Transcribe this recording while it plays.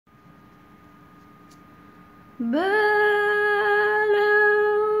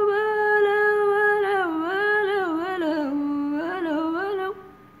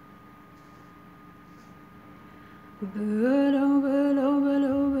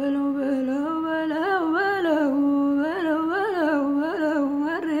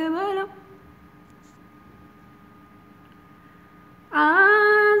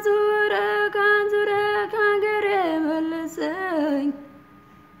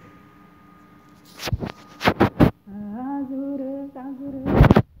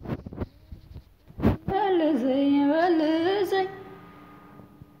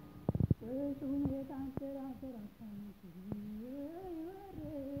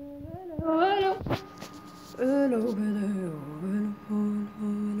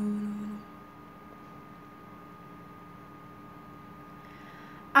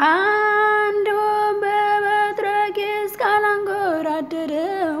Andum bebetragis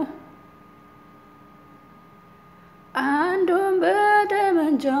kalangoradero Andum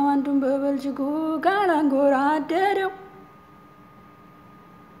bedemenjau andum bebeljigu kalangoradero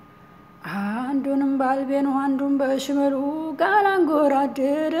Andum balbenu andum beshmeru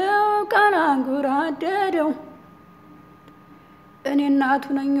kalangoradero እኔ እናቱ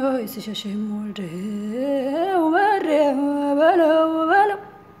ነኝ ወይ ሲሸሽም ወልደው በለው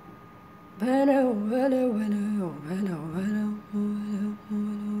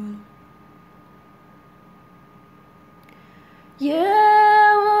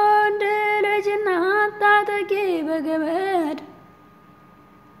የወንድ ልጅ እናት ታጠቂ በገመድ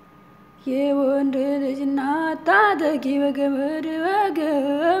የወንድ ልጅ እናት ታጠቂ በገመድ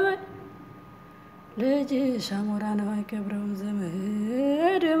ልጅሽ አሞራ ነው አይከብረውም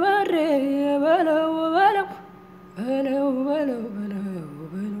ዘመድ ማሬ በለው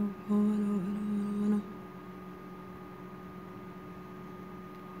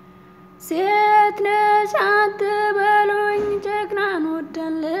ሴት ነሽ አትበሉኝ ጀግናን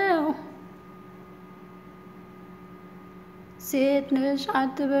ወዳለው ሴት ነሽ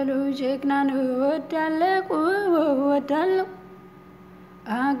አትበሉኝ ጀግናን ወዳለው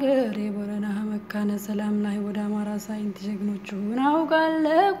አገሬ ቦረና መካነ ሰላም ላይ ወደ አማራ ሳይንት ጀግኖቹን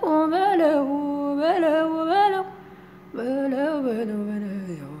አውቃለሁ በለው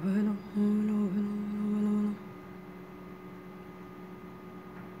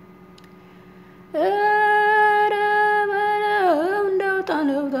ኧረ በለው እንደው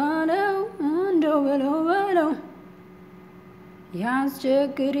ጣለው እንደው በለው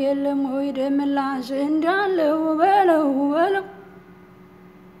ያስቸግር የለም ወይ ደምላሽ እንዳለው በለው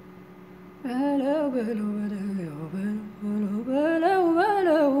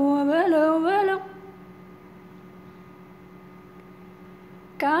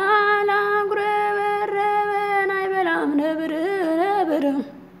ካላጉረበረበን አይበላም ነብር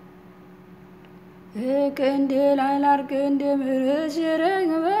ክንዴ ላይ ላርግ እንደምርሽረኝ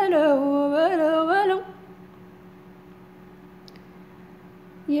በለው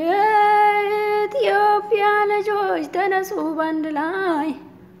የኢትዮጵያ ልጆች ተነሱ ባንድ ላይ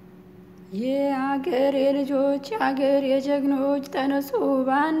የአገሬ ልጆች የአገሬ ጀግኖች ተነሱ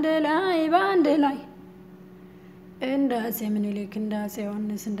ባንድ ላይ እንዳሴ ምኒልክ እንዳሴ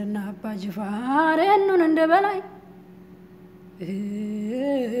ዮሐንስ እንደና አባ ጅፋር እኑን እንደበላይ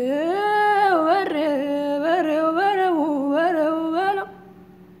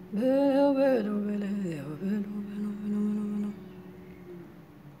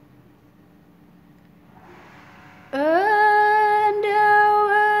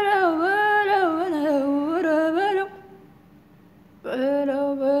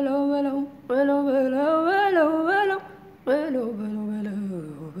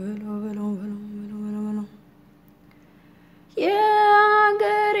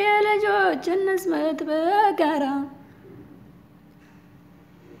የአገሬ ልጆች እንስመት በጋራ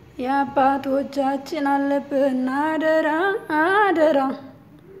የአባቶቻችን አለብን አደራ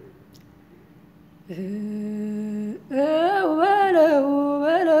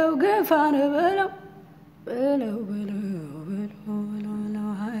በለው ገፋን በለው